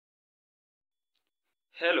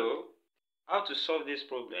Hello, how to solve this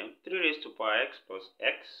problem? 3 raised to power x plus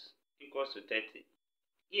x equals to 30.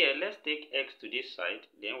 Here, let's take x to this side.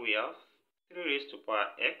 Then we have 3 raised to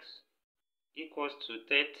power x equals to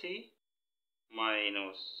 30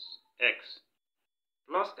 minus x.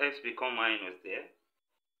 Plus x become minus there.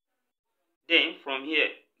 Then from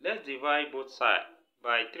here, let's divide both sides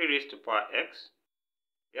by 3 raised to power x.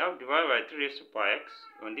 We have divided by 3 raised to power x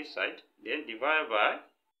on this side. Then divide by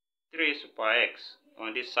 3 raised to power x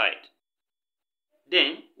on this side.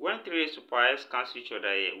 Then, when 3 raised to power x cancel each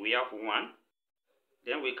other here, we have 1.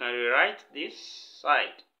 Then we can rewrite this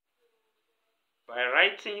side by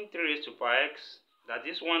writing 3 raised to power x, that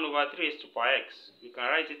is 1 over 3 raised to power x. We can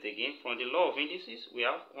write it again. From the law of indices, we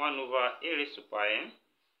have 1 over a raised to power m,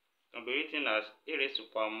 can be written as a raised to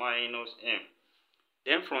power minus m.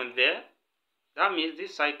 Then from there, that means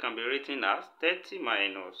this side can be written as 30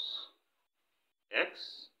 minus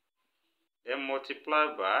x, then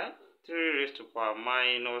multiplied by 3 raised to power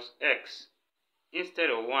minus x instead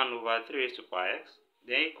of 1 over 3 raised to power x,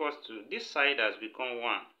 then equals to, this side has become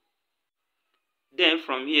 1. Then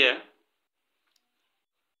from here,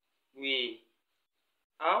 we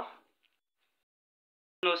have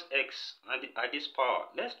minus x at this power.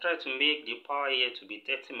 Let's try to make the power here to be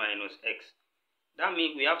 30 minus x. That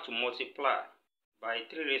means we have to multiply by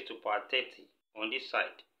 3 raised to power 30 on this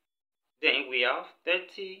side. Then we have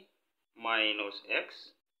 30 minus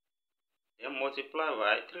x, then multiply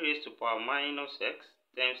by 3 raised to power minus x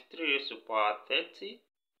times 3 raised to power 30.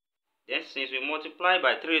 Then since we multiply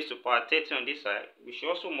by 3 raised to power 30 on this side, we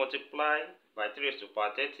should also multiply by 3 raised to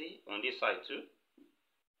power 30 on this side too,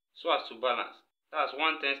 so as to balance. That's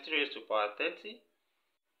 1 times 3 raised to power 30,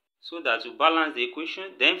 so that to balance the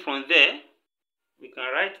equation. Then from there, we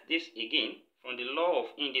can write this again from the law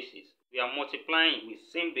of indices. We are multiplying with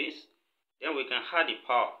same base, then we can add the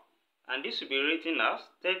power. And this will be written as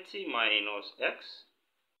 30 minus x,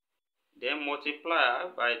 then multiply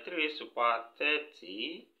by 3 raised to power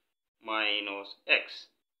 30 minus x.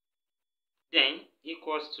 Then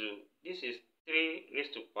equals to, this is 3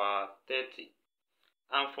 raised to power 30.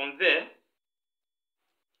 And from there,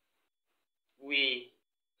 we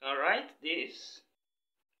can write this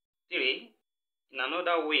 3 in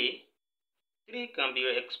another way. 3 can be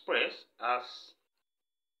expressed as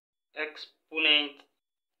exponent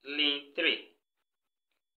ln 3.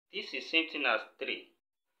 This is same thing as 3.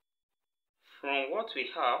 From what we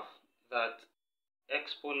have, that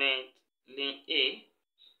exponent ln a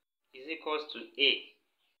is equals to a.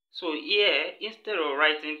 So here, instead of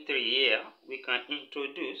writing 3 here, we can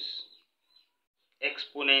introduce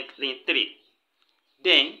exponent ln 3.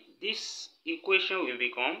 Then this equation will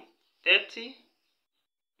become 30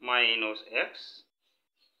 minus x,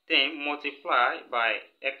 then multiply by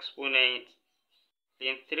exponent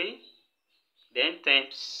ln 3, then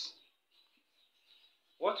times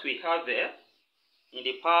what we have there in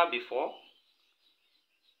the power before,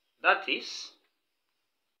 that is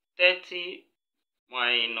 30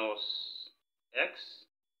 minus x,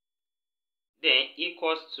 then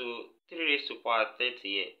equals to 3 raised to power 30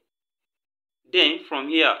 here. Then from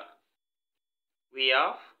here, we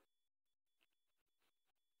have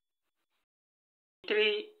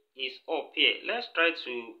 3 is up here. Let's try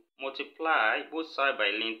to multiply both sides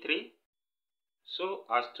by ln 3, so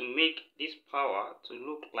as to make this power to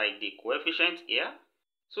look like the coefficient here,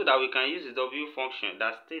 so that we can use the w function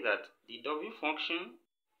that states that the w function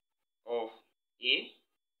of a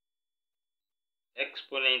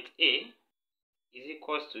exponent a is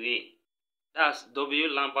equals to a. That's w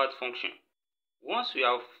Lambert function. Once we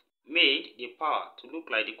have made the power to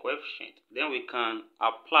look like the coefficient, then we can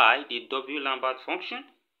apply the w Lambert function.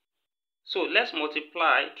 So let's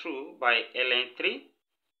multiply through by ln 3,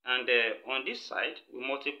 and on this side we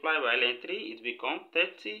multiply by ln 3, it becomes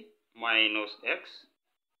 30 minus x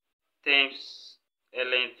times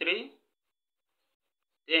ln 3,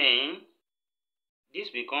 then this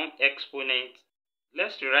becomes exponent.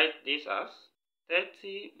 Let's rewrite this as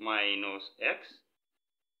 30 minus x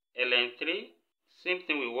ln 3, same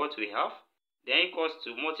thing with what we have, then equals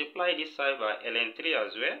to multiply this side by ln 3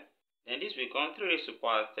 as well, then this becomes 3 raised to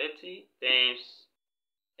power 30 times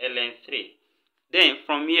ln 3. Then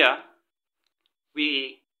from here,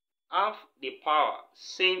 we have the power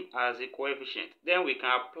same as the coefficient. Then we can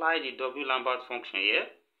apply the w Lambert function here.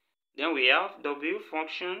 Then we have w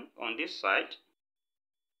function on this side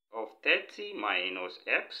of 30 minus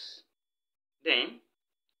x, then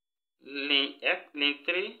ln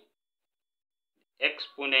 3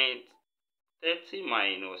 exponent 30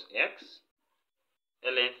 minus x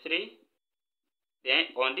ln 3. Then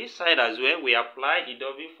on this side as well, we apply the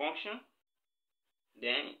w function,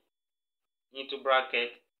 then into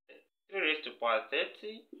bracket 3 raised to power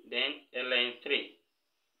 30, then ln 3.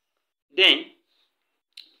 Then,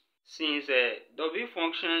 since w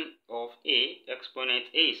function of a, exponent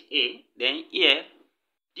a is a, then here,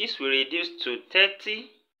 this will reduce to 30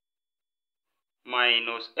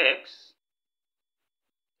 minus x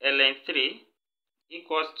ln 3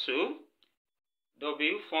 equals to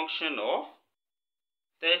w function of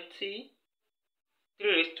 30,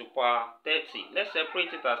 3 raised to power 30. Let's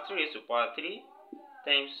separate it as 3 raised to power 3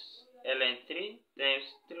 times ln 3 times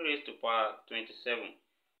 3 raised to power 27.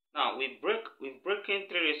 Now we've broken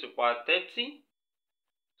 3 raised to power 30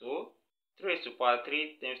 to 3 raised to power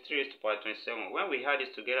 3 times 3 raised to power 27. When we add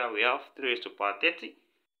this together, we have 3 raised to power 30.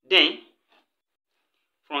 Then,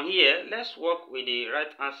 from here, let's work with the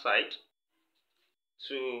right hand side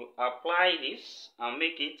to apply this and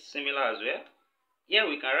make it similar as well. Here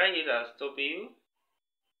we can write it as w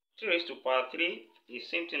 3 raised to power 3 is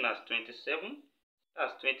same thing as 27.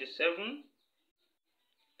 That's 27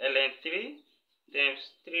 ln 3 times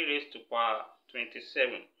 3 raised to power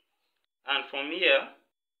 27. And from here,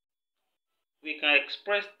 we can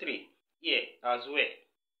express 3 here as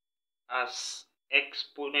well as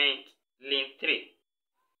exponent ln 3.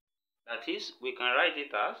 That is, we can write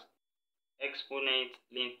it as exponent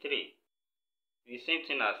ln 3. The same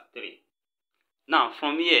thing as 3. Now,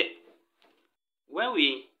 from here, when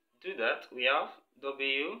we do that, we have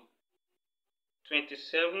w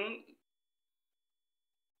 27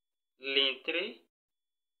 ln 3,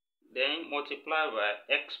 then multiply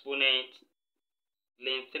by exponent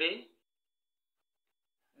ln 3,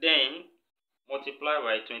 then multiply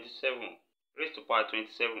by 27 raised to power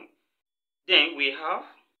 27. Then we have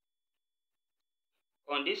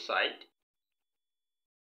on this side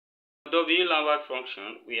w Lambert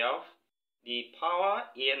function, we have the power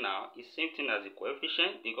here now is same thing as the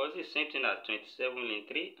coefficient, because it's same thing as 27 ln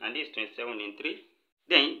 3 and this is 27 ln 3.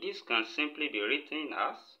 Then this can simply be written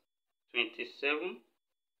as 27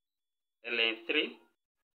 ln 3,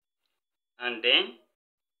 and then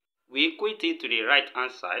we equate it to the right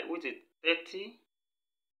hand side, which is 30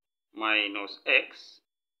 minus x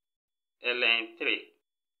ln 3.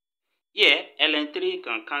 Here, ln 3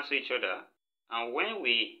 can cancel each other, and when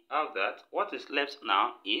we have that, what is left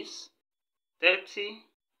now is 30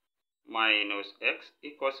 minus x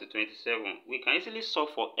equals to 27. We can easily solve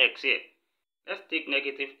for x here. Let's take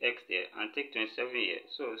negative x there and take 27 here.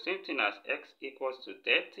 So same thing as x equals to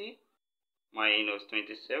 30 minus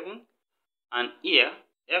 27. And here,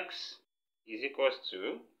 x is equals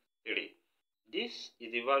to 3. This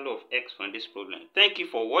is the value of x from this problem. Thank you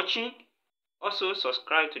for watching. Also,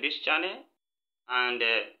 subscribe to this channel and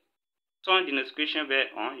turn the notification bell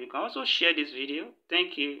on. You can also share this video.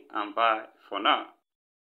 Thank you and bye for now.